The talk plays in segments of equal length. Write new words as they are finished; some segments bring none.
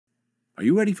Are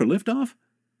you ready for liftoff?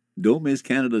 Don't miss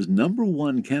Canada's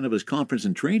 #1 cannabis conference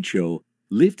and trade show,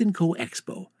 Lift & Co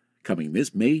Expo, coming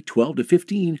this May 12 to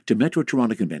 15 to Metro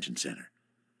Toronto Convention Centre.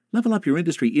 Level up your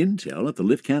industry intel at the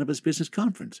Lift Cannabis Business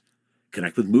Conference.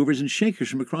 Connect with movers and shakers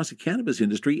from across the cannabis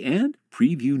industry and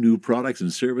preview new products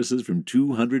and services from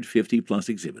 250-plus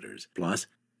exhibitors. Plus,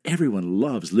 everyone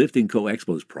loves Lift & Co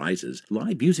Expo's prizes,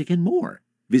 live music, and more.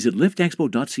 Visit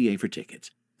liftexpo.ca for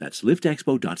tickets. That's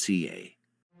liftexpo.ca.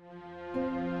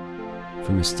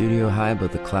 From a studio high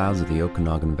above the clouds of the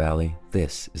Okanagan Valley,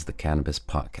 this is the Cannabis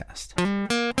Podcast.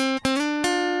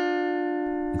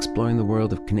 Exploring the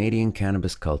world of Canadian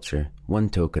cannabis culture, one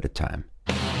toke at a time.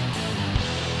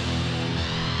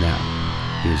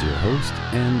 Now, here's your host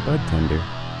and budtender,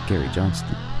 Gary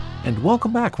Johnston. And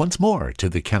welcome back once more to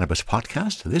the Cannabis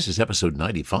Podcast. This is episode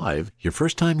 95. Your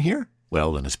first time here?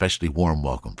 Well, an especially warm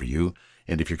welcome for you.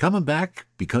 And if you're coming back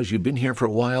because you've been here for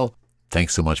a while,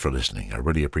 thanks so much for listening. I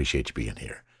really appreciate you being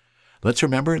here. Let's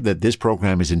remember that this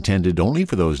program is intended only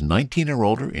for those 19 or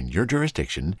older in your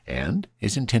jurisdiction and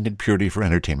is intended purely for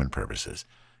entertainment purposes.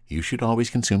 You should always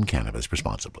consume cannabis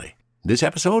responsibly. This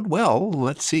episode, well,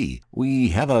 let's see. We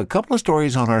have a couple of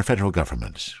stories on our federal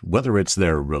government. Whether it's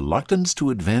their reluctance to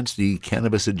advance the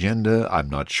cannabis agenda, I'm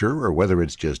not sure, or whether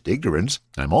it's just ignorance,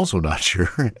 I'm also not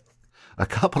sure. A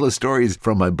couple of stories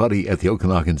from my buddy at the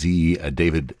Okanagan ZE,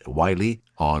 David Wiley,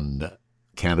 on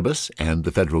cannabis and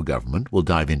the federal government. We'll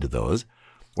dive into those.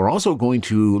 We're also going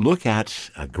to look at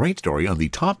a great story on the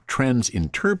top trends in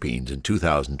terpenes in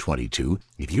 2022.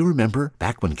 If you remember,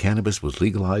 back when cannabis was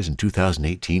legalized in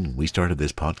 2018 and we started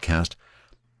this podcast,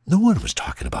 no one was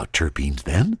talking about terpenes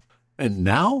then. And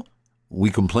now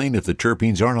we complain if the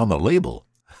terpenes aren't on the label.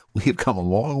 We have come a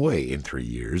long way in 3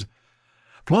 years.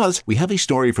 Plus, we have a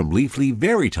story from Leafly,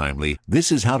 very timely.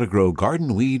 This is how to grow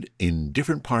garden weed in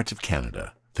different parts of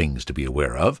Canada. Things to be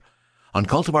aware of. On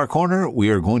Cultivar Corner, we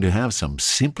are going to have some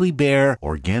Simply Bare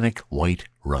organic white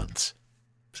Rntz.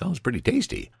 Sounds pretty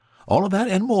tasty. All of that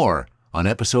and more on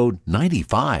episode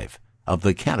 95 of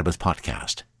the Cannabis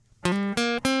Podcast.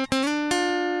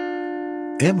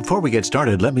 And before we get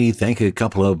started, let me thank a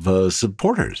couple of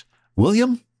supporters.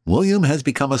 William has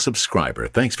become a subscriber.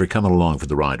 Thanks for coming along for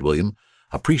the ride, William.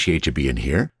 Appreciate you being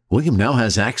here. William now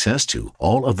has access to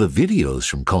all of the videos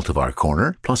from Cultivar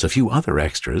Corner, plus a few other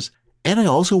extras. And I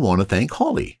also want to thank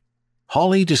Holly.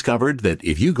 Holly discovered that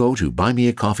if you go to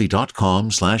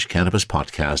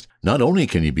buymeacoffee.com/cannabispodcast, not only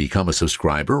can you become a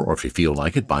subscriber, or if you feel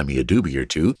like it, buy me a doobie or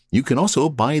two, you can also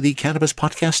buy the Cannabis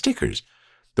Podcast stickers.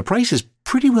 The price is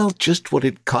pretty well just what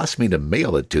it cost me to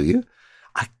mail it to you.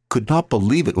 I could not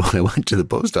believe it when I went to the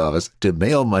post office to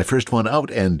mail my first one out,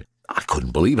 and I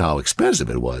couldn't believe how expensive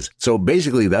it was. So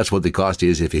basically, that's what the cost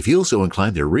is. If you feel so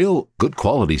inclined, they're real good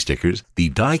quality stickers. The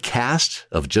die cast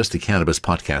of just the Cannabis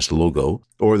Podcast logo,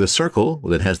 or the circle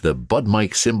that has the Bud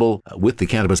Mike symbol with the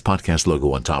Cannabis Podcast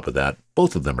logo on top of that.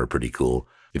 Both of them are pretty cool.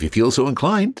 If you feel so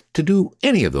inclined to do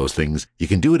any of those things, you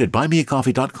can do it at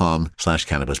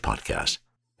buymeacoffee.com/cannabispodcast.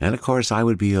 And of course, I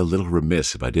would be a little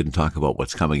remiss if I didn't talk about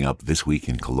what's coming up this week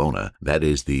in Kelowna. That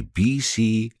is the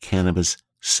BC Cannabis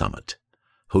Summit,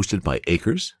 hosted by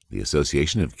Acres, the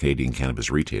Association of Canadian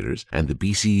Cannabis Retailers, and the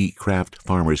BC Craft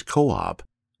Farmers Co-op.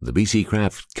 The BC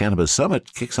Craft Cannabis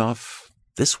Summit kicks off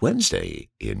this Wednesday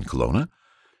in Kelowna.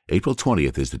 April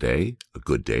 20th is the day, a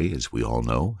good day, as we all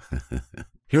know.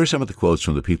 Here are some of the quotes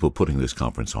from the people putting this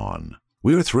conference on.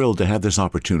 We are thrilled to have this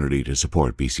opportunity to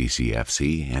support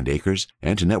BCCFC and Acres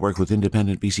and to network with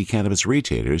independent BC cannabis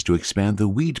retailers to expand the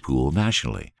weed pool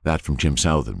nationally. That from Jim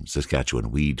Southam, Saskatchewan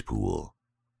Weed Pool.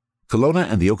 Kelowna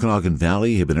and the Okanagan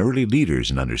Valley have been early leaders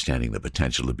in understanding the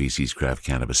potential of BC's craft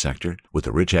cannabis sector. With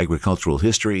a rich agricultural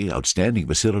history, outstanding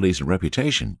facilities, and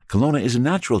reputation, Kelowna is a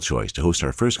natural choice to host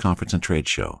our first conference and trade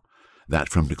show. That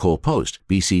from Nicole Post,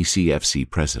 BCCFC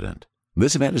President.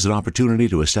 This event is an opportunity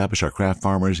to establish our craft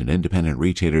farmers and independent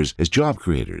retailers as job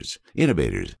creators,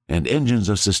 innovators, and engines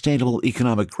of sustainable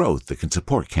economic growth that can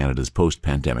support Canada's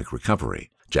post-pandemic recovery.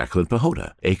 Jacqueline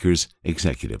Pahota, Acres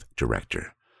Executive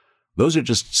Director. Those are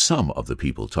just some of the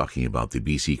people talking about the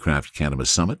BC Craft Cannabis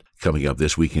Summit. Coming up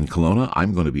this week in Kelowna,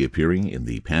 I'm going to be appearing in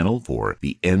the panel for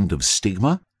The End of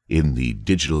Stigma in the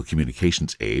Digital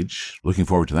Communications Age. Looking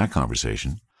forward to that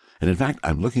conversation. And in fact,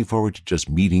 I'm looking forward to just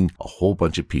meeting a whole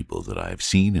bunch of people that I've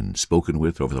seen and spoken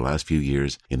with over the last few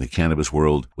years in the cannabis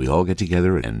world. We all get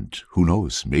together and, who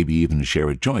knows, maybe even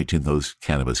share a joint in those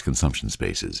cannabis consumption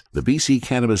spaces. The BC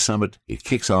Cannabis Summit, it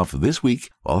kicks off this week.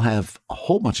 I'll have a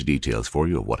whole bunch of details for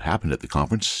you of what happened at the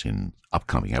conference in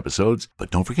upcoming episodes.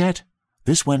 But don't forget,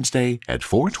 this Wednesday at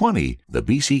 4:20, the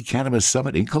BC Cannabis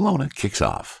Summit in Kelowna kicks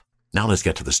off. Now let's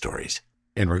get to the stories.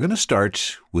 And we're going to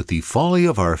start with the folly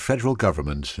of our federal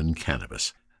government and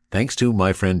cannabis. Thanks to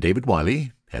my friend David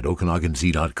Wiley at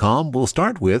OkanaganZ.com, we'll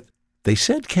start with, they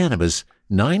said cannabis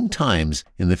 9 times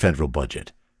in the federal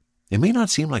budget. It may not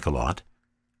seem like a lot,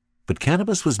 but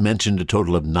cannabis was mentioned a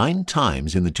total of 9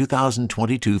 times in the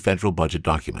 2022 federal budget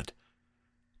document.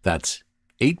 That's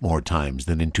 8 more times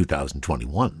than in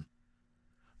 2021.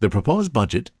 The proposed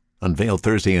budget, unveiled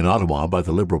Thursday in Ottawa by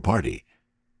the Liberal Party,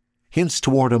 hints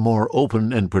toward a more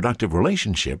open and productive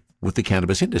relationship with the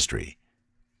cannabis industry.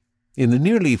 In the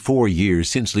nearly 4 years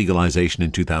since legalization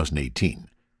in 2018,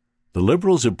 the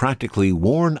Liberals have practically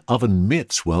worn oven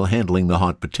mitts while handling the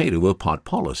hot potato of pot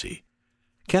policy.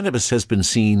 Cannabis has been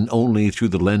seen only through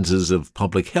the lenses of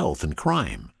public health and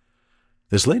crime.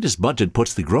 This latest budget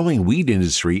puts the growing weed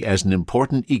industry as an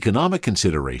important economic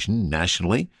consideration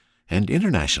nationally and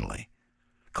internationally.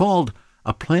 Called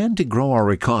A Plan to Grow Our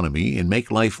Economy and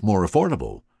Make Life More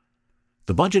Affordable,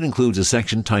 the budget includes a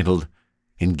section titled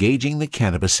Engaging the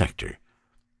Cannabis Sector.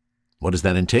 What does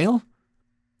that entail?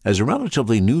 As a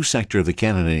relatively new sector of the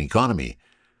Canadian economy,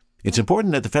 it's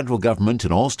important that the federal government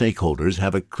and all stakeholders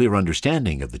have a clear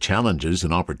understanding of the challenges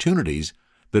and opportunities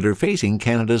that are facing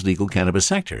Canada's legal cannabis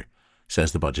sector,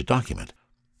 says the budget document.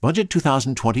 Budget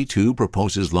 2022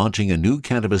 proposes launching a new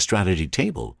cannabis strategy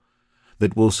table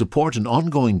that will support an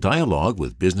ongoing dialogue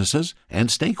with businesses and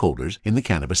stakeholders in the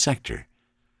cannabis sector.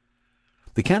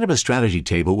 The Cannabis Strategy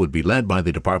Table would be led by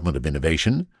the Department of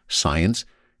Innovation, Science,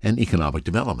 and Economic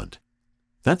Development.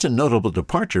 That's a notable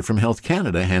departure from Health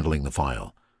Canada handling the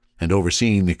file and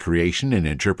overseeing the creation and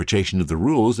interpretation of the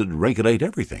rules that regulate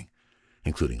everything,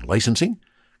 including licensing,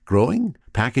 growing,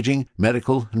 packaging,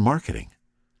 medical, and marketing.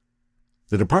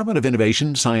 The Department of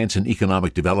Innovation, Science, and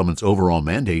Economic Development's overall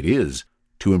mandate is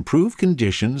to improve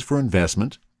conditions for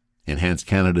investment, enhance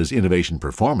Canada's innovation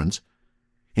performance,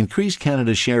 increase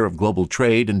Canada's share of global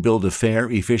trade, and build a fair,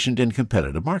 efficient, and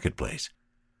competitive marketplace.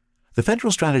 The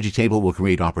Federal Strategy Table will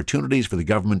create opportunities for the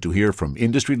government to hear from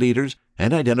industry leaders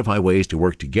and identify ways to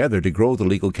work together to grow the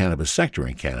legal cannabis sector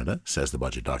in Canada, says the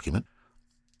budget document.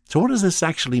 So what does this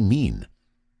actually mean?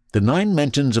 The 9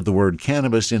 mentions of the word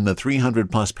cannabis in the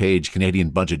 300-plus page Canadian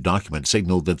budget document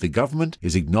signal that the government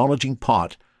is acknowledging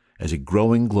pot as a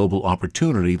growing global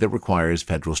opportunity that requires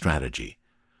federal strategy.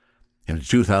 In the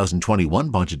 2021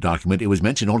 budget document, it was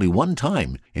mentioned only 1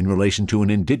 time in relation to an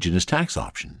Indigenous tax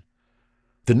option.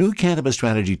 The new Cannabis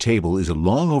Strategy Table is a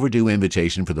long overdue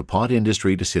invitation for the pot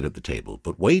industry to sit at the table.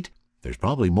 But wait, there's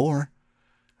probably more.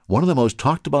 One of the most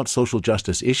talked about social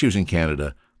justice issues in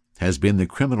Canada has been the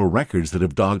criminal records that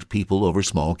have dogged people over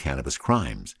small cannabis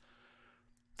crimes.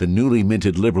 The newly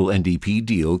minted Liberal NDP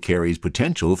deal carries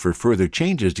potential for further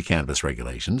changes to cannabis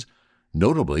regulations,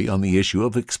 notably on the issue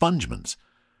of expungements.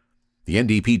 The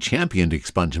NDP championed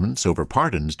expungements over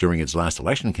pardons during its last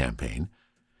election campaign,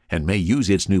 and may use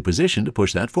its new position to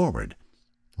push that forward.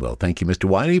 Well, thank you, Mr.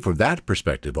 Wiley, for that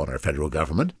perspective on our federal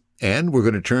government. And we're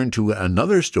going to turn to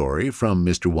another story from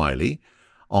Mr. Wiley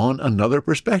on another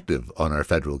perspective on our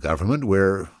federal government,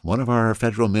 where one of our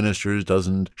federal ministers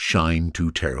doesn't shine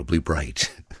too terribly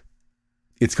bright.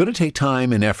 It's going to take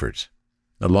time and effort,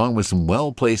 along with some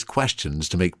well-placed questions,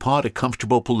 to make pot a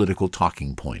comfortable political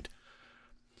talking point.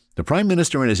 The Prime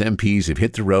Minister and his MPs have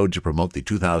hit the road to promote the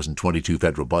 2022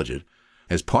 federal budget.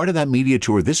 As part of that media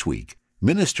tour this week,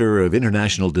 Minister of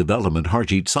International Development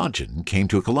Harjit Sajjan came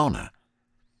to Kelowna.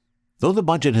 Though the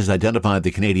budget has identified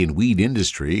the Canadian weed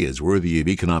industry as worthy of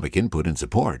economic input and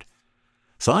support,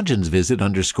 Sajjan's visit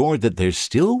underscored that there's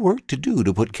still work to do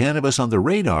to put cannabis on the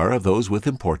radar of those with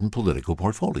important political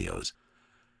portfolios.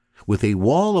 With a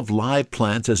wall of live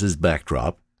plants as his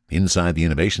backdrop, inside the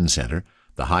Innovation Centre,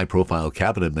 the high-profile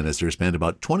cabinet minister spent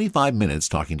about 25 minutes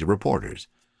talking to reporters.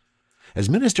 As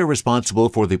minister responsible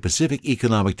for the Pacific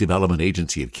Economic Development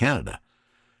Agency of Canada,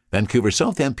 Vancouver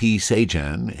South MP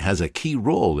Sajjan has a key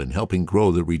role in helping grow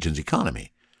the region's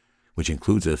economy, which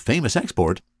includes a famous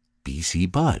export, BC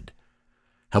bud.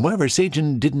 However,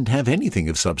 Sajjan didn't have anything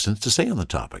of substance to say on the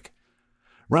topic.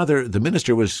 Rather, the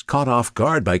minister was caught off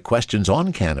guard by questions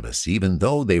on cannabis, even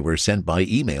though they were sent by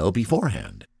email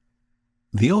beforehand.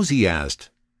 The OZ asked,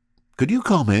 "Could you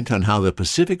comment on how the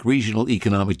Pacific Regional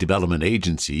Economic Development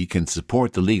Agency can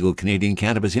support the legal Canadian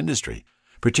cannabis industry,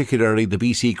 particularly the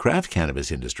BC craft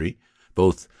cannabis industry,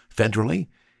 both federally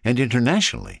and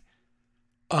internationally?"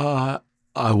 I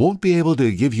won't be able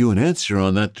to give you an answer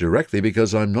on that directly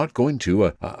because I'm not going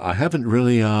to. I haven't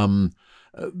really,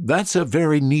 That's a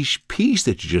very niche piece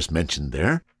that you just mentioned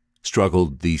there,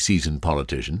 struggled the seasoned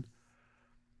politician.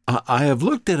 I have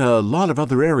looked at a lot of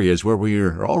other areas where we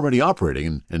are already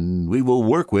operating, and we will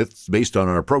work with, based on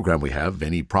our program we have,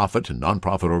 any profit and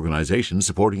nonprofit organizations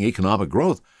supporting economic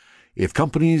growth. If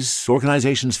companies,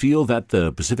 organizations feel that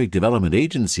the Pacific Development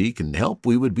Agency can help,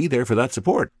 we would be there for that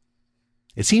support.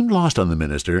 It seemed lost on the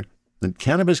minister that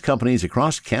cannabis companies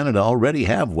across Canada already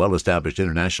have well-established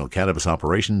international cannabis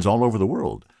operations all over the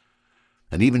world,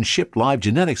 and even ship live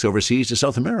genetics overseas to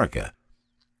South America.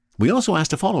 We also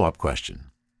asked a follow-up question.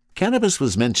 Cannabis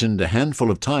was mentioned a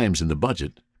handful of times in the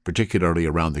budget, particularly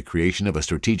around the creation of a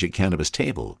strategic cannabis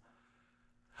table.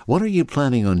 What are you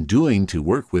planning on doing to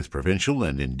work with provincial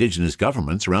and Indigenous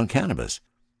governments around cannabis?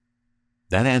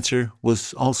 That answer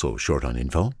was also short on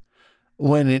info.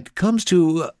 When it comes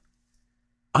to...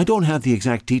 I don't have the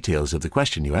exact details of the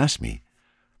question you asked me.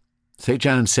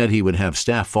 Sejan said he would have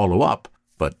staff follow up,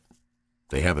 but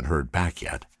they haven't heard back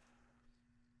yet.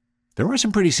 There are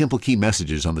some pretty simple key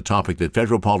messages on the topic that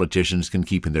federal politicians can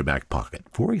keep in their back pocket.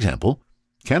 For example,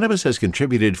 cannabis has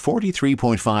contributed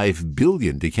 $43.5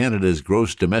 billion to Canada's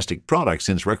gross domestic product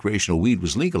since recreational weed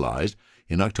was legalized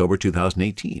in October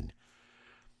 2018.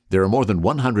 There are more than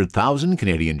 100,000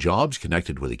 Canadian jobs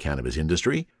connected with the cannabis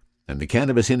industry, and the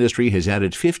cannabis industry has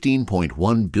added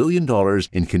 $15.1 billion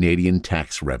in Canadian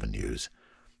tax revenues.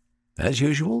 As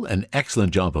usual, an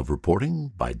excellent job of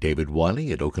reporting by David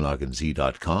Wiley at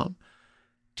OkanaganZ.com.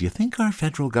 Do you think our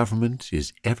federal government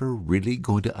is ever really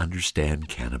going to understand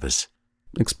cannabis?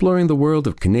 Exploring the world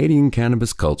of Canadian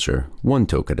cannabis culture, one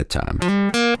toke at a time.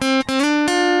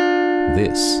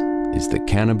 This is the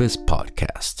Cannabis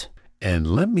Podcast. And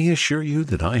let me assure you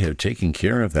that I have taken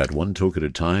care of that one toke at a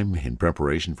time in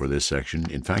preparation for this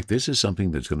section. In fact, this is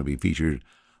something that's going to be featured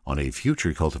on a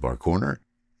future Cultivar Corner.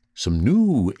 Some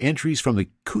new entries from the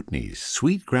Kootenays,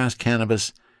 Sweetgrass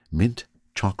Cannabis Mint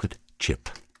Chocolate Chip.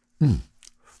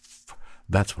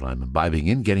 That's what I'm imbibing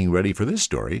in, getting ready for this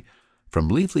story from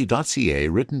leafly.ca,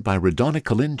 written by Radonna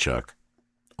Kalinchuk,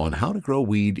 on how to grow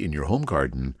weed in your home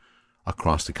garden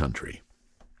across the country.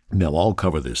 Now, I'll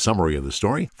cover the summary of the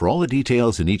story. For all the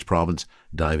details in each province,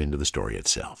 dive into the story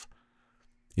itself.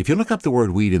 If you look up the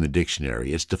word weed in the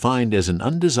dictionary, it's defined as an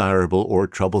undesirable or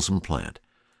troublesome plant,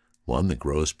 one that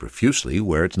grows profusely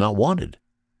where it's not wanted.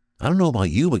 I don't know about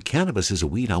you, but cannabis is a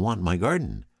weed I want in my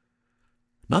garden.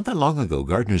 Not that long ago,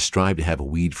 gardeners strived to have a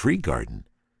weed-free garden.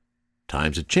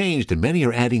 Times have changed, and many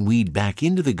are adding weed back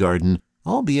into the garden,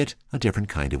 albeit a different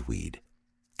kind of weed.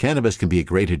 Cannabis can be a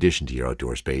great addition to your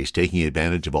outdoor space, taking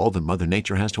advantage of all that Mother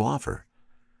Nature has to offer.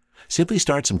 Simply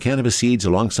start some cannabis seeds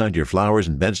alongside your flowers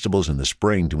and vegetables in the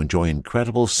spring to enjoy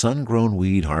incredible sun-grown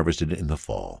weed harvested in the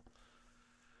fall.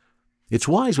 It's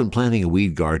wise when planting a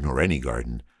weed garden or any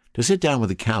garden to sit down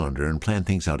with a calendar and plan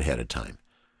things out ahead of time.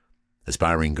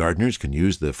 Aspiring gardeners can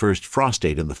use the first frost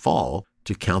date in the fall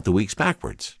to count the weeks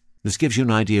backwards. This gives you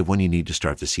an idea of when you need to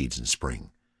start the seeds in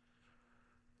spring.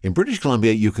 In British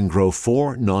Columbia, you can grow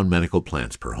 4 non-medical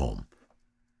plants per home.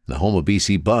 The home of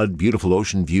BC Bud, beautiful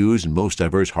ocean views, and most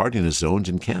diverse hardiness zones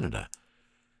in Canada.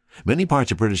 Many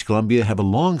parts of British Columbia have a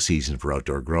long season for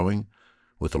outdoor growing.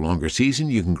 With a longer season,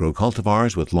 you can grow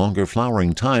cultivars with longer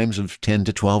flowering times of 10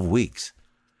 to 12 weeks.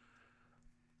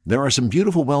 There are some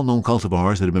beautiful well-known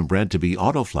cultivars that have been bred to be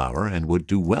autoflower and would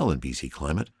do well in BC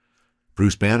climate.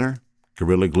 Bruce Banner,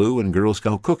 Gorilla Glue, and Girl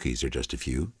Scout cookies are just a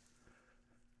few.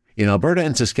 In Alberta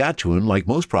and Saskatchewan, like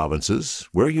most provinces,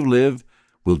 where you live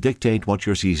will dictate what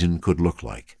your season could look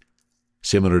like.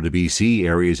 Similar to BC,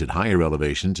 areas at higher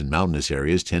elevations and mountainous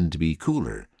areas tend to be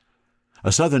cooler.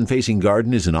 A southern-facing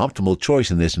garden is an optimal choice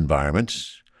in this environment.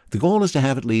 The goal is to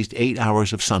have at least 8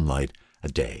 hours of sunlight a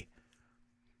day.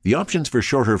 The options for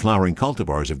shorter flowering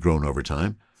cultivars have grown over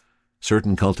time.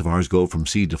 Certain cultivars go from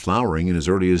seed to flowering in as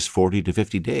early as 40 to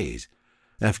 50 days.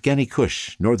 Afghani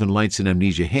Kush, Northern Lights, and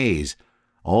Amnesia Haze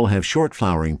all have short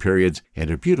flowering periods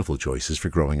and are beautiful choices for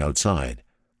growing outside.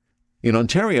 In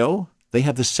Ontario, they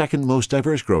have the second most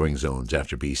diverse growing zones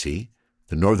after BC.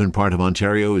 The northern part of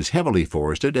Ontario is heavily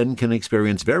forested and can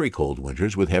experience very cold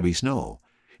winters with heavy snow.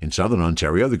 In southern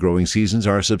Ontario, the growing seasons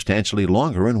are substantially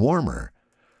longer and warmer.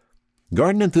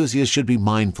 Garden enthusiasts should be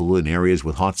mindful in areas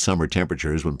with hot summer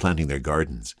temperatures when planting their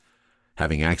gardens.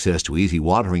 Having access to easy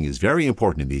watering is very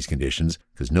important in these conditions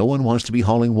because no one wants to be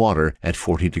hauling water at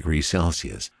 40 degrees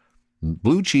Celsius.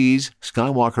 Blue Cheese,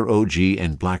 Skywalker OG,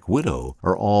 and Black Widow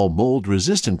are all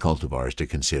mold-resistant cultivars to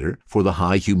consider for the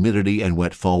high humidity and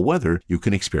wet fall weather you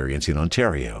can experience in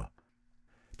Ontario.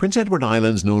 Prince Edward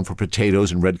Island is known for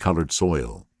potatoes and red-colored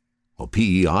soil, while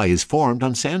PEI is formed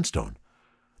on sandstone.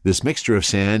 This mixture of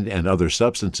sand and other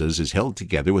substances is held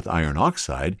together with iron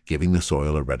oxide, giving the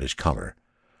soil a reddish color.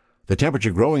 The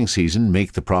temperature growing season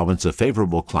make the province a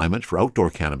favorable climate for outdoor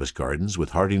cannabis gardens with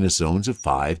hardiness zones of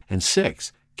 5 and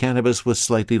 6. Cannabis with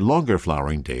slightly longer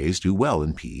flowering days do well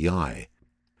in PEI.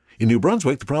 In New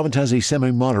Brunswick, the province has a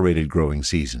semi-moderated growing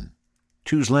season.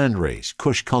 Choose landrace,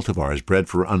 Kush cultivars bred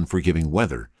for unforgiving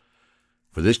weather.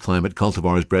 For this climate,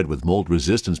 cultivars bred with mold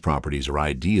resistance properties are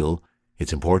ideal.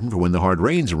 It's important for when the hard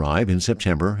rains arrive in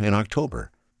September and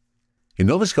October. In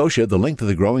Nova Scotia, the length of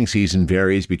the growing season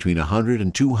varies between 100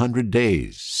 and 200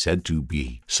 days, said to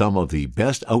be some of the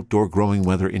best outdoor growing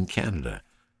weather in Canada.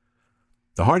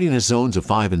 The hardiness zones of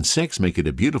 5 and 6 make it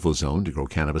a beautiful zone to grow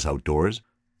cannabis outdoors.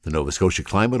 The Nova Scotia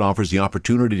climate offers the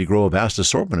opportunity to grow a vast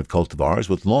assortment of cultivars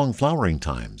with long flowering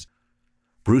times.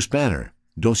 Bruce Banner,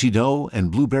 Do-si-do,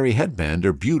 and Blueberry Headband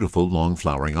are beautiful long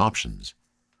flowering options.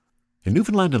 In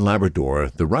Newfoundland and Labrador,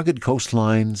 the rugged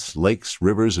coastlines, lakes,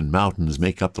 rivers, and mountains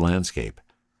make up the landscape.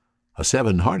 A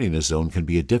 7 hardiness zone can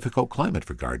be a difficult climate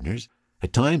for gardeners.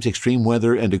 At times, extreme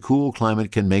weather and a cool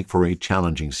climate can make for a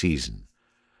challenging season.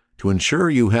 To ensure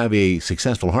you have a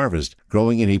successful harvest,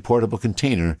 growing in a portable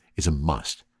container is a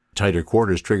must. Tighter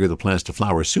quarters trigger the plants to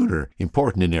flower sooner,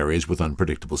 important in areas with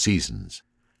unpredictable seasons.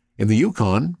 In the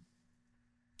Yukon,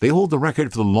 they hold the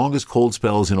record for the longest cold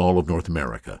spells in all of North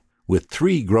America. With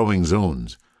 3 growing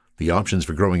zones, the options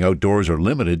for growing outdoors are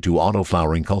limited to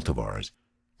auto-flowering cultivars.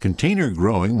 Container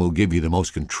growing will give you the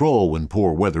most control when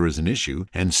poor weather is an issue,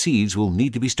 and seeds will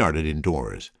need to be started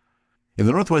indoors. In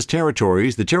the Northwest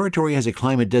Territories, the territory has a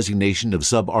climate designation of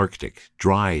subarctic,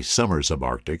 dry summer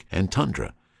subarctic, and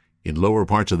tundra. In lower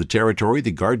parts of the territory,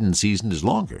 the garden season is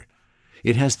longer.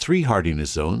 It has 3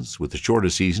 hardiness zones, with the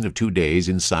shortest season of 2 days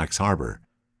in Saxe Harbor.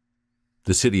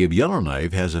 The city of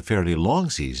Yellowknife has a fairly long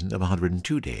season of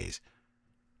 102 days.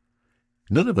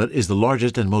 Nunavut is the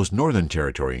largest and most northern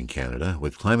territory in Canada,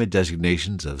 with climate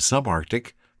designations of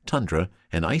subarctic, tundra,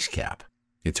 and ice cap.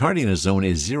 Its hardiness zone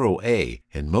is 0A,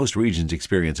 and most regions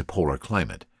experience a polar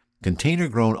climate.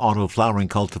 Container-grown auto-flowering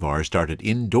cultivars started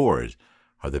indoors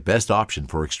are the best option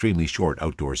for extremely short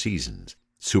outdoor seasons.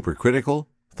 Supercritical,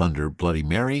 Thunder Bloody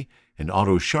Mary, and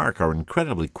Auto Shark are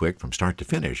incredibly quick from start to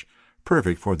finish,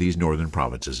 perfect for these northern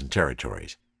provinces and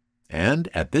territories. And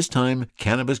at this time,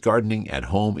 cannabis gardening at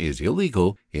home is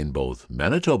illegal in both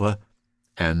Manitoba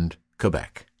and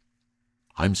Quebec.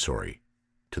 I'm sorry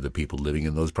to the people living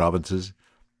in those provinces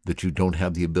that you don't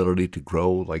have the ability to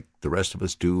grow like the rest of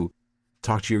us do.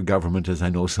 Talk to your government, as I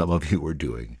know some of you are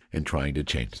doing, and trying to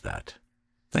change that.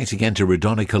 Thanks again to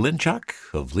Radonna Kalinchuk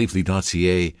of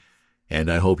Leafly.ca, and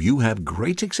I hope you have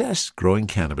great success growing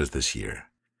cannabis this year.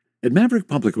 At Maverick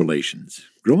Public Relations,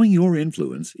 growing your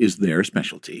influence is their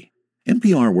specialty.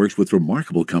 NPR works with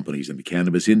remarkable companies in the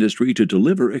cannabis industry to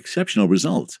deliver exceptional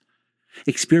results.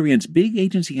 Experience big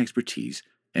agency expertise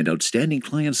and outstanding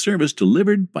client service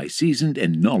delivered by seasoned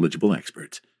and knowledgeable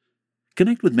experts.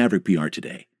 Connect with Maverick PR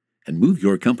today and move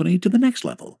your company to the next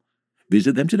level.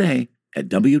 Visit them today at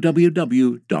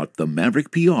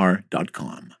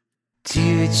www.themaverickpr.com.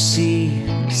 THC,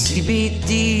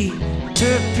 CBD,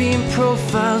 terpene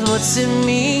profiles, what's in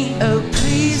me? Oh,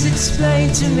 please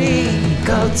explain to me.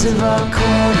 Cultivar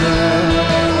Corner,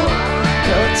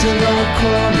 Cultivar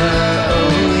Corner,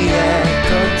 oh yeah.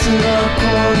 Cultivar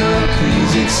Corner,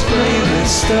 please explain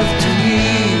this stuff to me.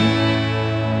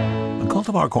 On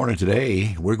Cultivar Corner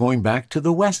today, we're going back to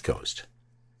the West Coast.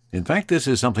 In fact, this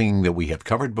is something that we have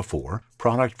covered before,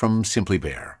 product from Simply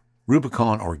Bare.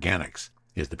 Rubicon Organics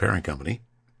is the parent company.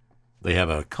 They have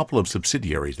a couple of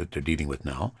subsidiaries that they're dealing with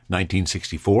now,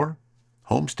 1964,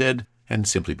 Homestead, and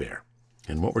Simply Bare.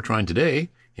 And what we're trying today,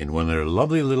 in one of their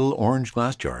lovely little orange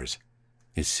glass jars,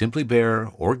 is Simply Bare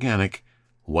Organic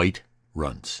White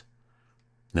Rntz.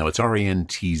 Now it's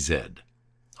Rntz.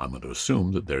 I'm going to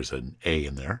assume that there's an A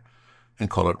in there and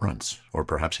call it Rntz, or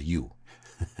perhaps a U.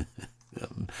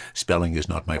 Spelling is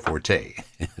not my forte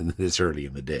this early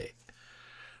in the day.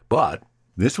 But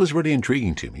this was really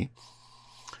intriguing to me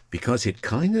because it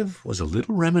kind of was a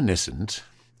little reminiscent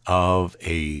of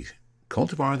a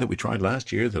cultivar that we tried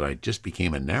last year that I just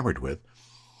became enamored with,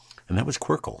 and that was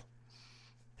Quirkle.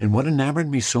 And what enamored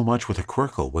me so much with a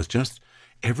Quirkle was just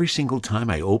every single time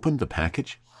I opened the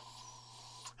package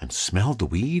and smelled the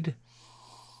weed,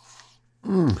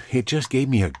 it just gave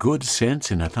me a good sense,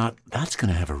 and I thought, that's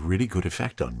going to have a really good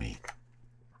effect on me.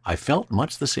 I felt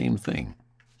much the same thing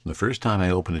the first time I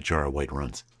opened a jar of White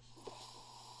Rntz.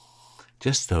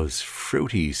 Just those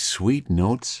fruity, sweet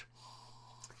notes.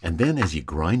 And then as you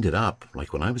grind it up,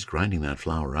 like when I was grinding that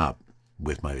flower up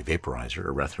with my vaporizer,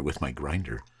 or rather with my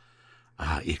grinder,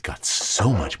 it got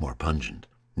so much more pungent.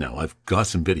 Now, I've got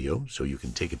some video, so you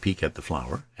can take a peek at the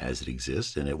flower as it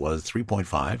exists, and it was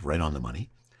 3.5, right on the money.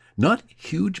 Not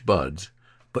huge buds,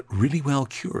 but really well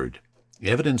cured.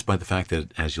 Evidenced by the fact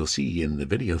that, as you'll see in the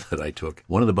video that I took,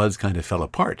 one of the buds kind of fell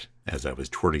apart as I was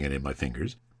twirling it in my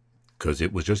fingers because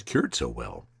it was just cured so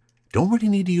well. Don't really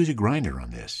need to use a grinder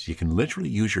on this. You can literally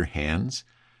use your hands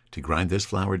to grind this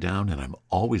flower down, and I'm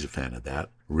always a fan of that.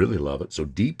 Really love it. So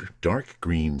deep, dark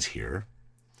greens here.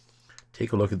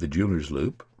 Take a look at the jeweler's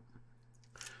loop.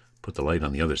 Put the light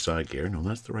on the other side here. No,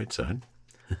 that's the right side.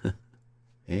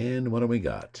 And what do we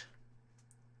got?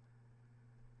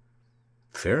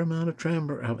 Fair amount of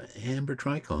amber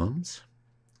trichomes.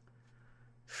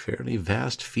 Fairly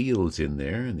vast fields in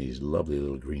there, and these lovely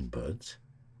little green buds.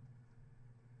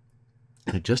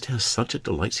 And it just has such a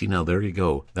delight. See, now there you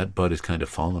go. That bud is kind of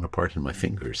falling apart in my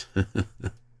fingers.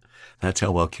 That's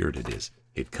how well cured it is.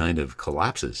 It kind of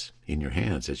collapses in your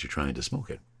hands as you're trying to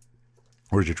smoke it,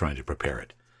 or as you're trying to prepare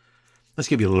it. Let's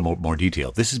give you a little more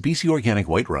detail. This is BC Organic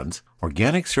White Rntz,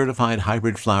 organic certified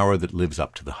hybrid flower that lives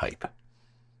up to the hype.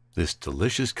 This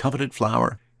delicious coveted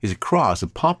flower is a cross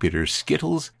of popular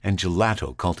Skittles and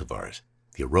Gelato cultivars.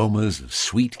 The aromas of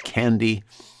sweet candy.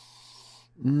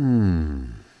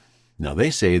 Now they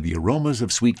say the aromas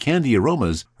of sweet candy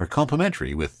aromas are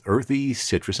complementary with earthy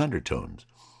citrus undertones.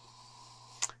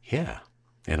 Yeah,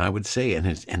 and I would say, and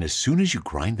as soon as you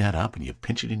grind that up and you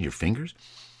pinch it in your fingers,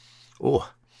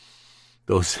 oh,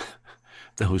 those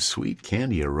sweet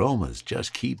candy aromas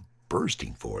just keep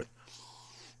bursting for it.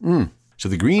 So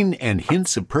the green and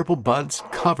hints of purple buds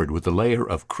covered with a layer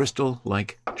of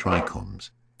crystal-like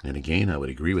trichomes. And again, I would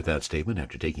agree with that statement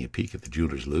after taking a peek at the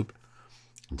jeweler's loop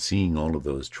and seeing all of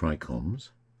those trichomes.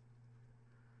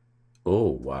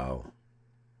 Oh, wow.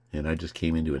 And I just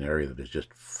came into an area that is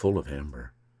just full of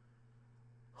amber.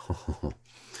 Oh,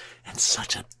 and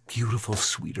such a beautiful,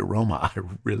 sweet aroma. I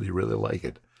really, really like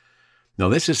it. Now,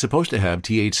 this is supposed to have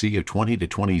THC of 20 to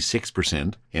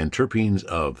 26% and terpenes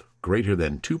of greater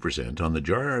than 2% on the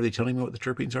jar. Are they telling me what the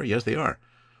terpenes are? Yes, they are.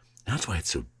 That's why it's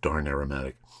so darn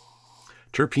aromatic.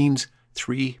 Terpenes,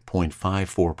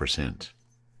 3.54%.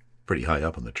 Pretty high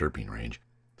up on the terpene range.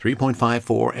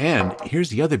 3.54, and here's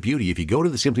the other beauty. If you go to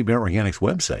the Simply Bare Organics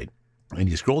website and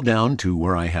you scroll down to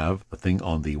where I have a thing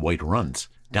on the White Rntz,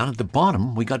 down at the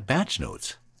bottom we got batch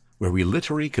notes where we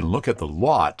literally can look at the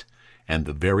lot and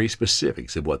the very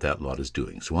specifics of what that lot is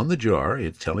doing. So on the jar,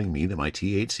 it's telling me that my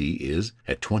THC is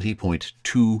at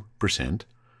 20.2%.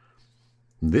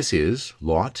 This is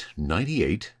lot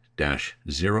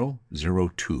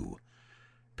 98-002.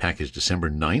 Packaged December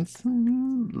 9th, a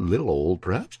little old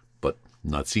perhaps, but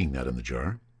not seeing that in the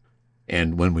jar.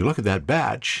 And when we look at that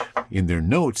batch, in their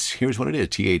notes, here's what it is.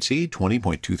 THC,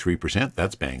 20.23%,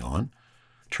 that's bang on.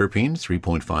 Terpenes,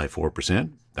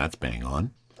 3.54%, that's bang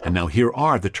on. And now here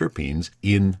are the terpenes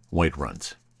in White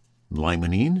Rntz.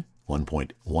 Limonene,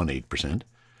 1.18%.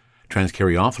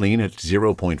 Transcaryophyllene at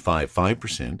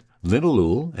 0.55%.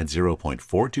 Linalool at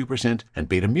 0.42%. And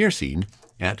beta-myrcene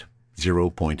at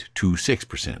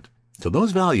 0.26%. So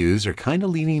those values are kind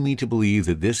of leaning me to believe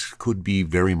that this could be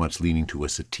very much leaning to a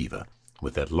sativa,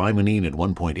 with that limonene at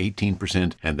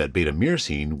 1.18% and that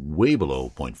beta-myrcene way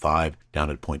below 0.5, down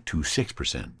at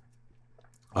 0.26%.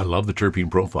 I love the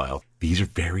terpene profile. These are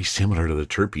very similar to the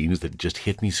terpenes that just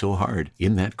hit me so hard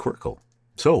in that quirkle.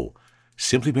 So,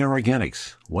 Simply Bare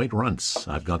Organics, White Rntz.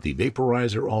 I've got the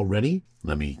vaporizer all ready.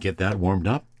 Let me get that warmed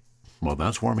up. While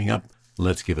that's warming up,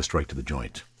 let's give a strike to the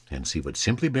joint and see what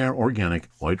Simply Bare Organic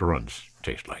White Rntz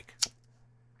tastes like.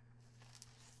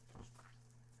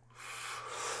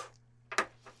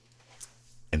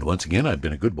 And once again, I've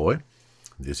been a good boy.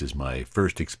 This is my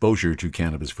first exposure to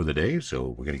cannabis for the day, so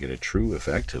we're going to get a true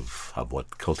effect of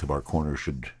what Cultivar Corner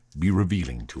should be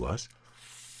revealing to us.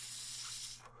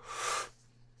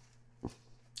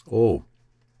 Oh,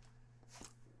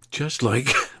 just like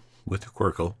with the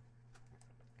quirkle,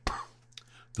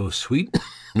 those sweet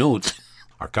notes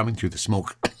are coming through the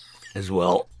smoke as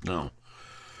well. No.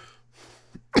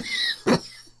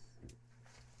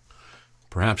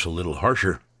 Perhaps a little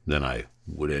harsher than I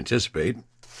would anticipate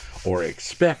or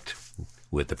expect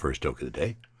with the first toke of the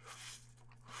day.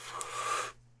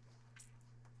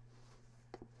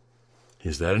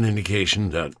 Is that an indication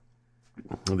that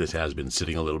this has been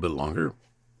sitting a little bit longer?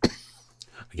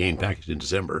 Again, packaged in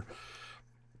December.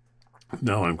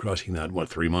 Now I'm crossing that,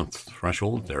 3-month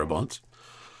threshold, thereabouts.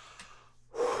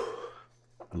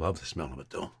 I love the smell of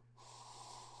it, though.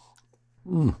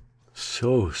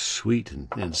 So sweet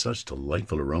and such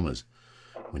delightful aromas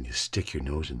when you stick your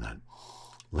nose in that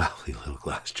lovely little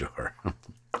glass jar.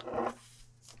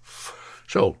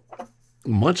 So,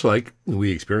 much like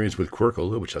we experienced with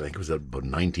quirkle, which I think was about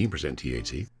 19%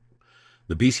 THC,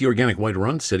 the BC Organic White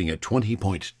Rntz sitting at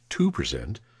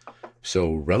 20.2%,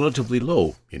 So relatively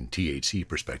low in THC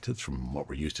perspectives from what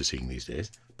we're used to seeing these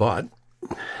days, but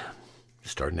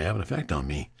it's starting to have an effect on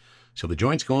me. So the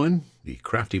joint's going, the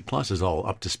Crafty Plus is all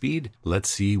up to speed. Let's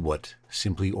see what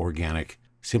Simply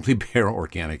Bare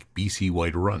Organic BC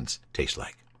White Rntz taste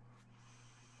like.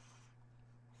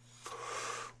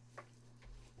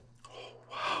 Oh,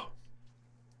 wow.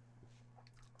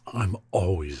 I'm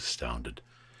always astounded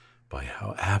by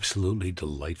how absolutely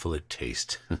delightful it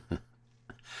tastes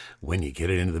when you get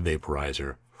it into the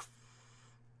vaporizer.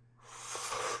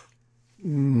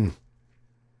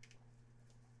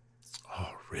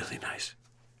 Oh, really nice.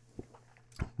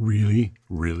 Really,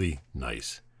 really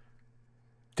nice.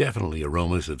 Definitely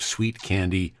aromas of sweet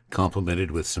candy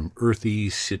complemented with some earthy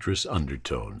citrus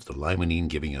undertones. The limonene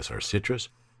giving us our citrus.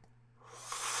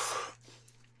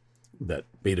 That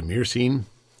beta-myrcene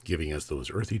giving us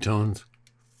those earthy tones.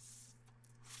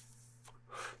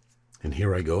 And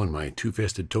here I go in my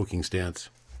two-fisted toking stance.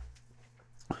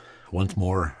 Once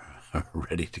more,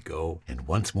 ready to go. And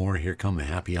once more, here come the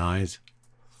happy eyes.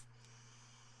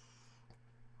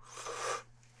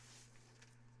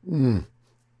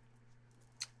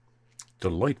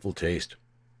 Delightful taste.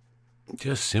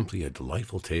 Just simply a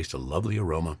delightful taste, a lovely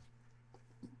aroma.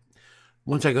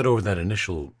 Once I got over that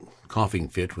initial coughing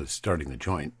fit with starting the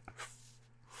joint,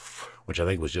 which I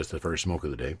think was just the first smoke of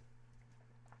the day,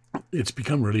 it's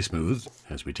become really smooth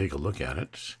as we take a look at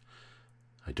it.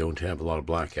 I don't have a lot of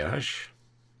black ash.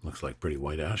 Looks like pretty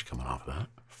white ash coming off of that.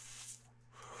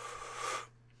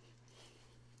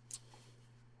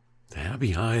 The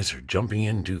happy eyes are jumping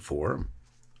into form.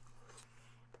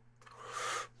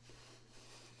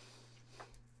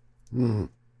 And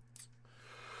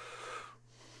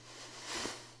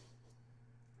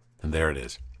there it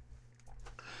is.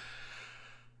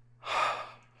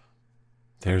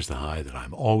 There's the high that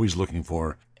I'm always looking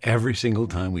for every single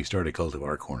time we start a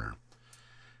Cultivar Corner.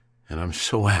 And I'm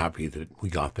so happy that we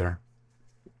got there.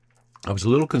 I was a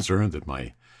little concerned that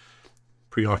my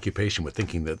preoccupation with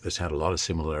thinking that this had a lot of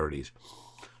similarities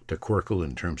to Quirkle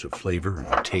in terms of flavor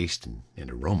and taste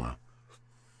and aroma,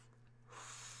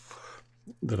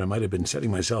 that I might have been setting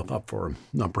myself up for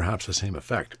not perhaps the same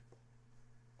effect.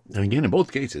 And again, in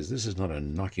both cases, this is not a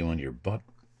knock you on your butt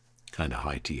kind of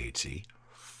high THC.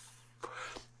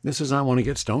 This is I want to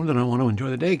get stoned and I want to enjoy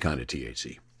the day kind of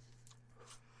THC.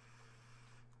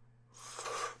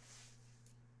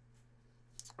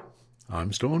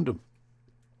 I'm stoned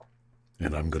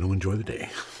and I'm going to enjoy the day.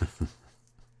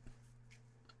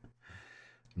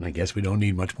 And I guess we don't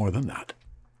need much more than that.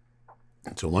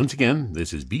 And so once again,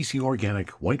 this is BC Organic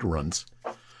White Rntz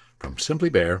from Simply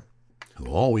Bare, who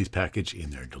always package in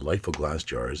their delightful glass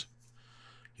jars.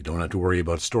 You don't have to worry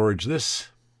about storing this.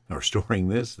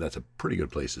 That's a pretty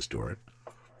good place to store it.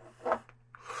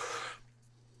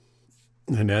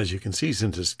 And as you can see,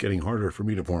 since it's getting harder for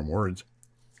me to form words,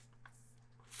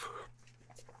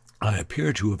 I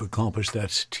appear to have accomplished that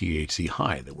THC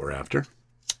high that we're after.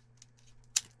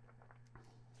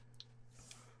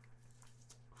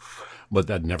 But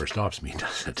that never stops me,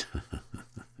 does it?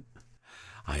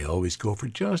 I always go for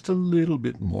just a little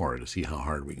bit more to see how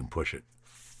hard we can push it.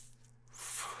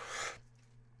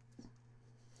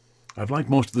 I've liked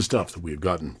most of the stuff that we've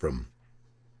gotten from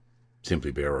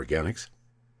Simply Bare Organics.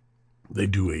 They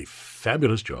do a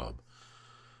fabulous job.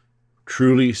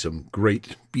 Truly some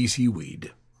great BC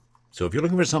weed. So if you're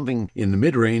looking for something in the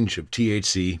mid-range of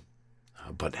THC,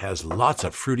 but has lots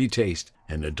of fruity taste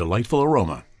and a delightful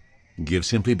aroma, give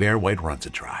Simply Bare White Rntz a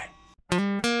try.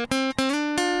 From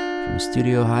a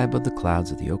studio high above the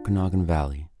clouds of the Okanagan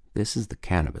Valley, this is the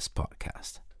Cannabis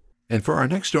Podcast. And for our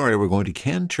next story, we're going to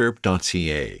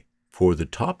canterp.ca for the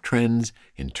top trends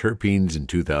in terpenes in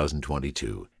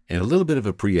 2022. And a little bit of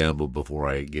a preamble before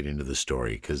I get into the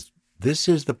story, because this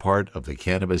is the part of the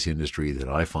cannabis industry that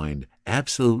I find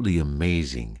absolutely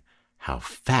amazing how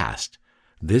fast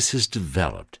this has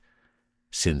developed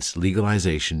since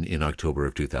legalization in October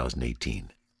of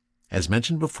 2018. As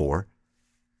mentioned before,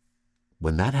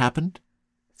 when that happened,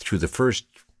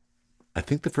 I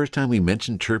think the first time we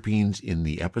mentioned terpenes in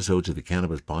the episodes of the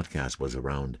Cannabis Podcast was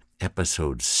around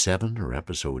episode 7 or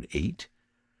episode 8.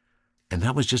 And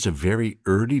that was just a very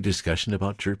early discussion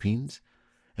about terpenes.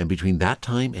 And between that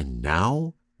time and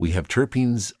now, we have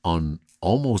terpenes on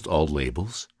almost all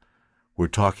labels. We're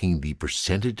talking the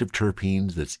percentage of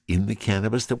terpenes that's in the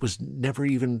cannabis that was never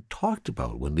even talked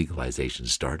about when legalization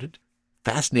started.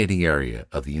 Fascinating area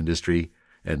of the industry,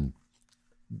 and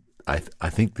I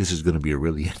think this is going to be a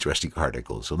really interesting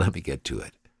article, so let me get to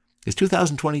it. It's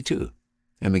 2022,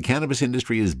 and the cannabis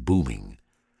industry is booming.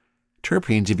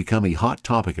 Terpenes have become a hot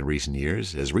topic in recent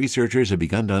years as researchers have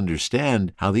begun to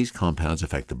understand how these compounds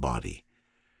affect the body.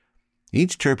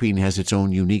 Each terpene has its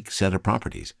own unique set of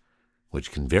properties,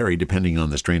 which can vary depending on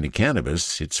the strain of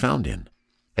cannabis it's found in.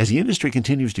 As the industry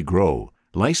continues to grow,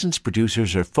 licensed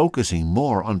producers are focusing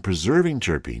more on preserving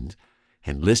terpenes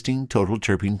and listing total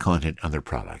terpene content on their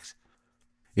products.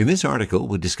 In this article,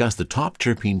 we'll discuss the top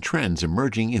terpene trends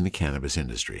emerging in the cannabis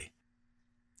industry.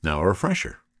 Now, a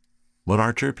refresher. What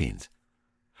are terpenes?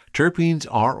 Terpenes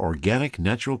are organic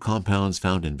natural compounds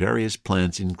found in various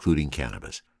plants, including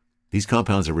cannabis. These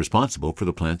compounds are responsible for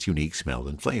the plant's unique smell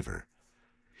and flavor.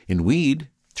 In weed,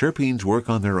 terpenes work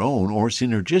on their own or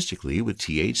synergistically with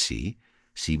THC,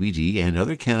 CBD, and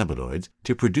other cannabinoids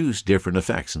to produce different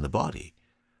effects in the body.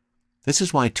 This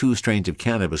is why two strains of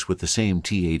cannabis with the same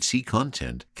THC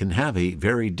content can have a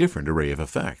very different array of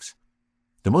effects.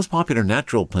 The most popular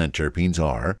natural plant terpenes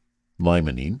are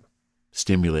limonene,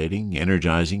 stimulating,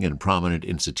 energizing, and prominent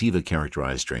in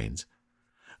sativa-characterized strains;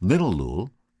 linalool,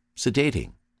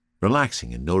 sedating,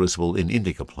 relaxing, and noticeable in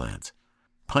indica plants;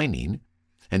 pinene,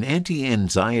 an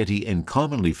anti-anxiety and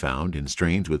commonly found in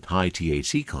strains with high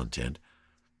THC content,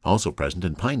 also present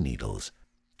in pine needles;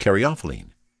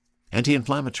 caryophyllene,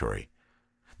 anti-inflammatory.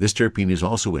 This terpene is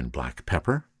also in black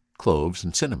pepper, cloves,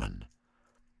 and cinnamon;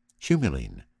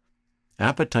 humulene,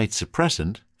 appetite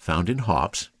suppressant found in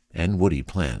hops and woody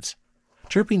plants.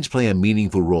 Terpenes play a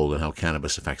meaningful role in how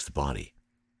cannabis affects the body.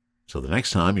 So the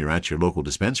next time you're at your local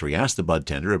dispensary, ask the bud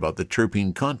tender about the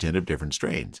terpene content of different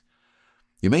strains.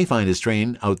 You may find a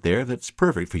strain out there that's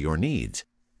perfect for your needs.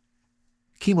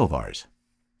 Chemovars.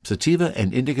 Sativa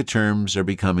and indica terms are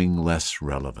becoming less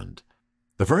relevant.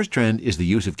 The first trend is the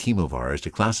use of chemovars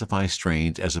to classify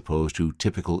strains as opposed to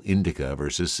typical indica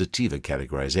versus sativa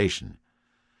categorization.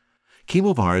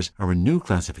 Chemovars are a new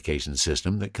classification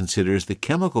system that considers the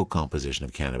chemical composition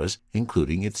of cannabis,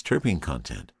 including its terpene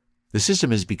content. The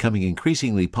system is becoming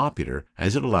increasingly popular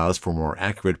as it allows for more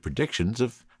accurate predictions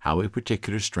of how a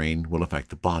particular strain will affect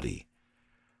the body.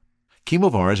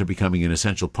 Chemovars are becoming an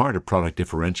essential part of product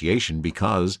differentiation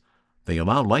because they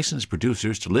allow licensed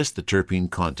producers to list the terpene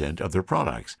content of their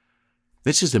products.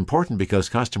 This is important because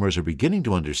customers are beginning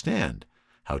to understand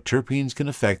how terpenes can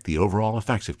affect the overall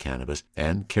effects of cannabis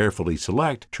and carefully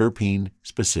select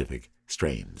terpene-specific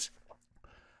strains.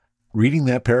 Reading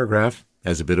that paragraph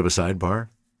as a bit of a sidebar,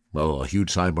 well, a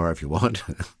huge sidebar if you want,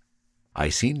 I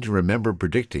seem to remember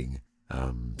predicting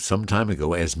some time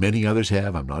ago, as many others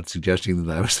have, I'm not suggesting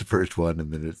that I was the first one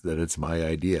and that it's my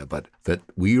idea, but that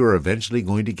we are eventually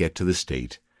going to get to the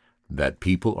state that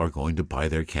people are going to buy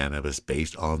their cannabis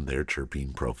based on their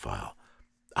terpene profile.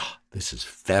 This is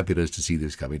fabulous to see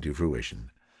this coming to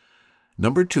fruition.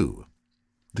 Number 2,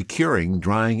 the curing,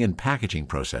 drying, and packaging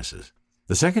processes.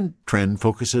 The second trend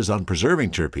focuses on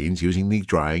preserving terpenes using the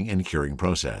drying and curing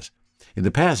process. In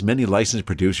the past, many licensed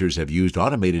producers have used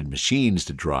automated machines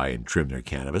to dry and trim their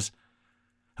cannabis.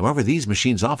 However, these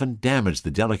machines often damage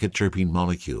the delicate terpene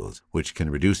molecules, which can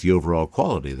reduce the overall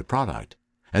quality of the product.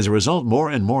 As a result, more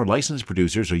and more licensed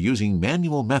producers are using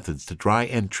manual methods to dry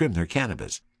and trim their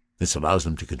cannabis. This allows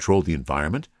them to control the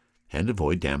environment and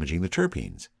avoid damaging the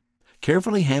terpenes.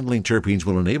 Carefully handling terpenes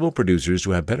will enable producers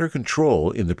to have better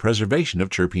control in the preservation of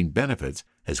terpene benefits,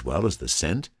 as well as the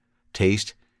scent,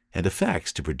 taste, and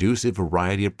effects to produce a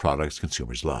variety of products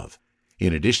consumers love.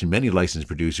 In addition, many licensed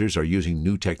producers are using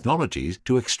new technologies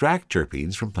to extract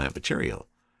terpenes from plant material.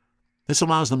 This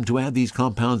allows them to add these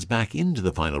compounds back into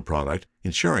the final product,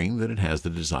 ensuring that it has the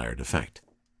desired effect.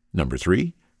 Number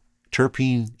 3,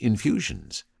 terpene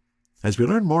infusions. As we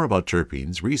learn more about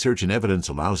terpenes, research and evidence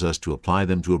allows us to apply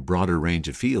them to a broader range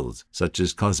of fields, such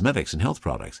as cosmetics and health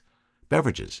products,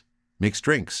 beverages, mixed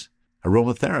drinks,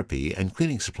 aromatherapy, and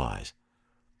cleaning supplies.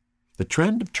 The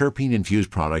trend of terpene-infused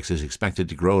products is expected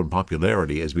to grow in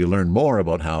popularity as we learn more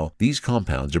about how these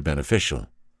compounds are beneficial.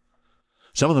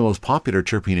 Some of the most popular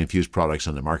terpene-infused products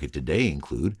on the market today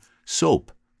include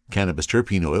soap. Cannabis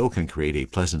terpene oil can create a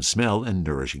pleasant smell and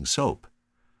nourishing soap.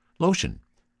 Lotion.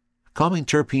 Calming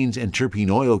terpenes and terpene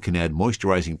oil can add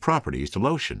moisturizing properties to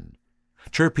lotion.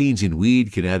 Terpenes in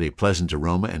weed can add a pleasant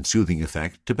aroma and soothing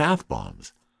effect to bath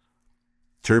bombs.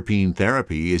 Terpene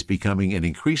therapy is becoming an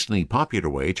increasingly popular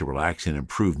way to relax and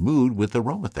improve mood with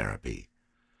aromatherapy.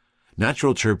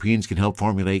 Natural terpenes can help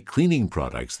formulate cleaning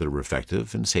products that are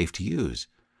effective and safe to use.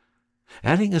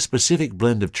 Adding a specific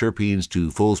blend of terpenes to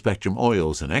full-spectrum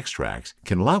oils and extracts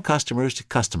can allow customers to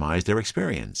customize their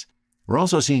experience. We're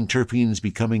also seeing terpenes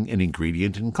becoming an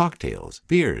ingredient in cocktails,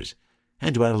 beers,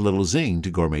 and to add a little zing to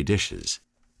gourmet dishes.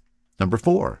 Number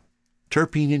 4,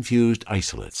 terpene-infused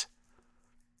isolates.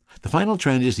 The final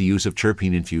trend is the use of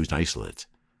terpene-infused isolates.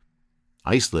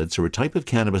 Isolates are a type of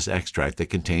cannabis extract that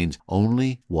contains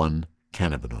only one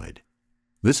cannabinoid.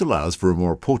 This allows for a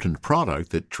more potent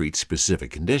product that treats specific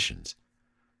conditions.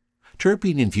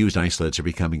 Terpene-infused isolates are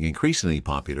becoming increasingly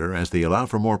popular as they allow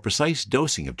for more precise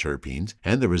dosing of terpenes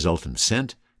and the resultant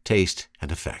scent, taste,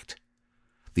 and effect.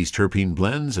 These terpene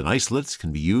blends and isolates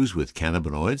can be used with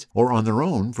cannabinoids or on their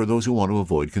own for those who want to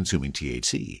avoid consuming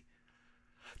THC.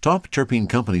 Top terpene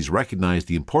companies recognize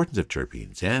the importance of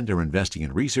terpenes and are investing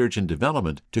in research and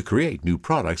development to create new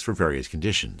products for various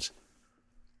conditions.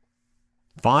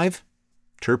 5.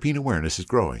 Terpene awareness is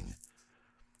growing.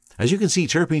 As you can see,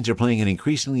 terpenes are playing an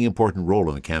increasingly important role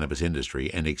in the cannabis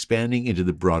industry and expanding into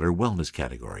the broader wellness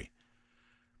category.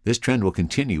 This trend will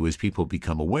continue as people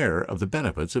become aware of the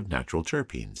benefits of natural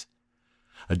terpenes.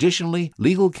 Additionally,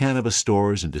 legal cannabis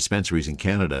stores and dispensaries in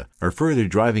Canada are further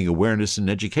driving awareness and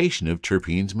education of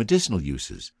terpenes' medicinal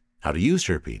uses, how to use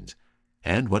terpenes,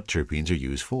 and what terpenes are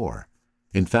used for.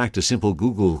 In fact, a simple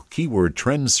Google keyword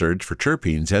trend search for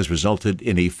terpenes has resulted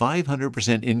in a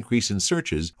 500% increase in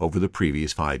searches over the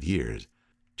previous 5 years.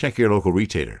 Check your local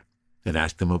retailer and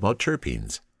ask them about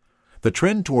terpenes. The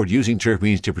trend toward using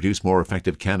terpenes to produce more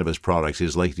effective cannabis products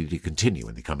is likely to continue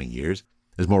in the coming years.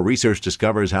 As more research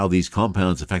discovers how these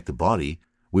compounds affect the body,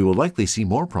 we will likely see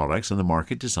more products on the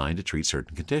market designed to treat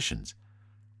certain conditions.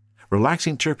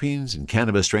 Relaxing terpenes and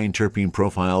cannabis strain terpene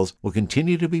profiles will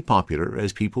continue to be popular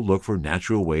as people look for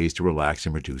natural ways to relax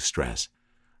and reduce stress.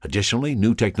 Additionally,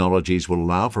 new technologies will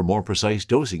allow for more precise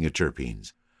dosing of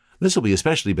terpenes. This will be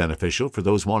especially beneficial for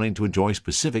those wanting to enjoy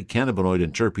specific cannabinoid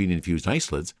and terpene-infused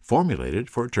isolates formulated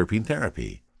for terpene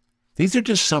therapy. These are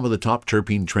just some of the top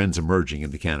terpene trends emerging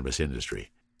in the cannabis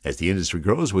industry. As the industry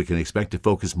grows, we can expect to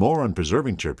focus more on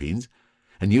preserving terpenes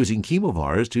and using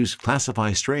chemovars to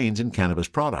classify strains in cannabis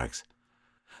products.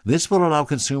 This will allow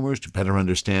consumers to better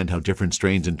understand how different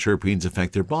strains and terpenes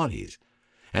affect their bodies,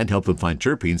 and help them find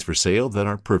terpenes for sale that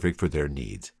are perfect for their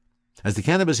needs. As the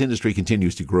cannabis industry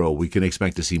continues to grow, we can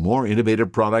expect to see more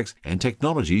innovative products and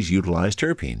technologies utilize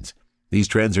terpenes. These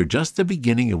trends are just the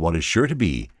beginning of what is sure to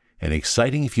be an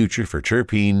exciting future for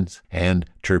terpenes and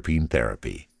terpene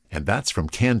therapy. And that's from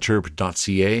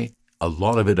canterp.ca. A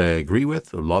lot of it I agree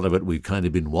with. A lot of it we've kind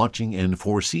of been watching and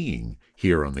foreseeing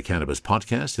here on the Cannabis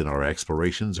Podcast in our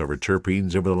explorations over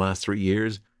terpenes over the last 3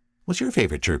 years. What's your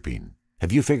favorite terpene?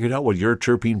 Have you figured out what your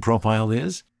terpene profile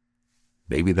is?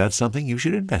 Maybe that's something you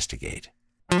should investigate.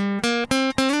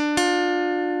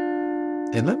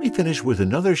 And let me finish with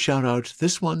another shout out,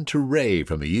 this one to Ray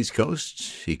from the East Coast.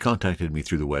 He contacted me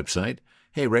through the website.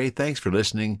 Hey Ray, thanks for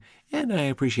listening, and I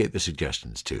appreciate the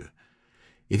suggestions too.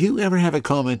 If you ever have a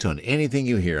comment on anything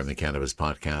you hear on the Cannabis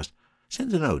Podcast,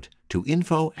 send a note to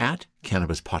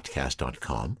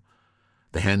info@cannabispodcast.com.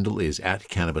 The handle is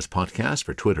 @cannabispodcast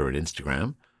for Twitter and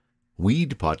Instagram,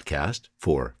 Weed Podcast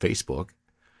for Facebook.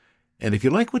 And if you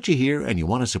like what you hear and you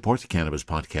want to support the Cannabis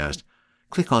Podcast,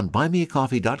 click on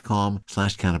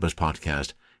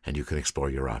buymeacoffee.com/cannabispodcast and you can explore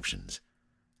your options.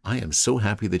 I am so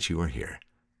happy that you are here.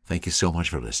 Thank you so much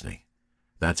for listening.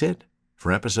 That's it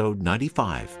for episode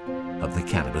 95 of the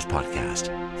Cannabis Podcast.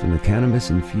 From the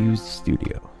cannabis-infused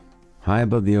studio, high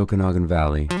above the Okanagan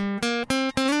Valley,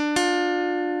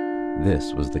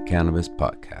 this was the Cannabis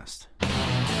Podcast.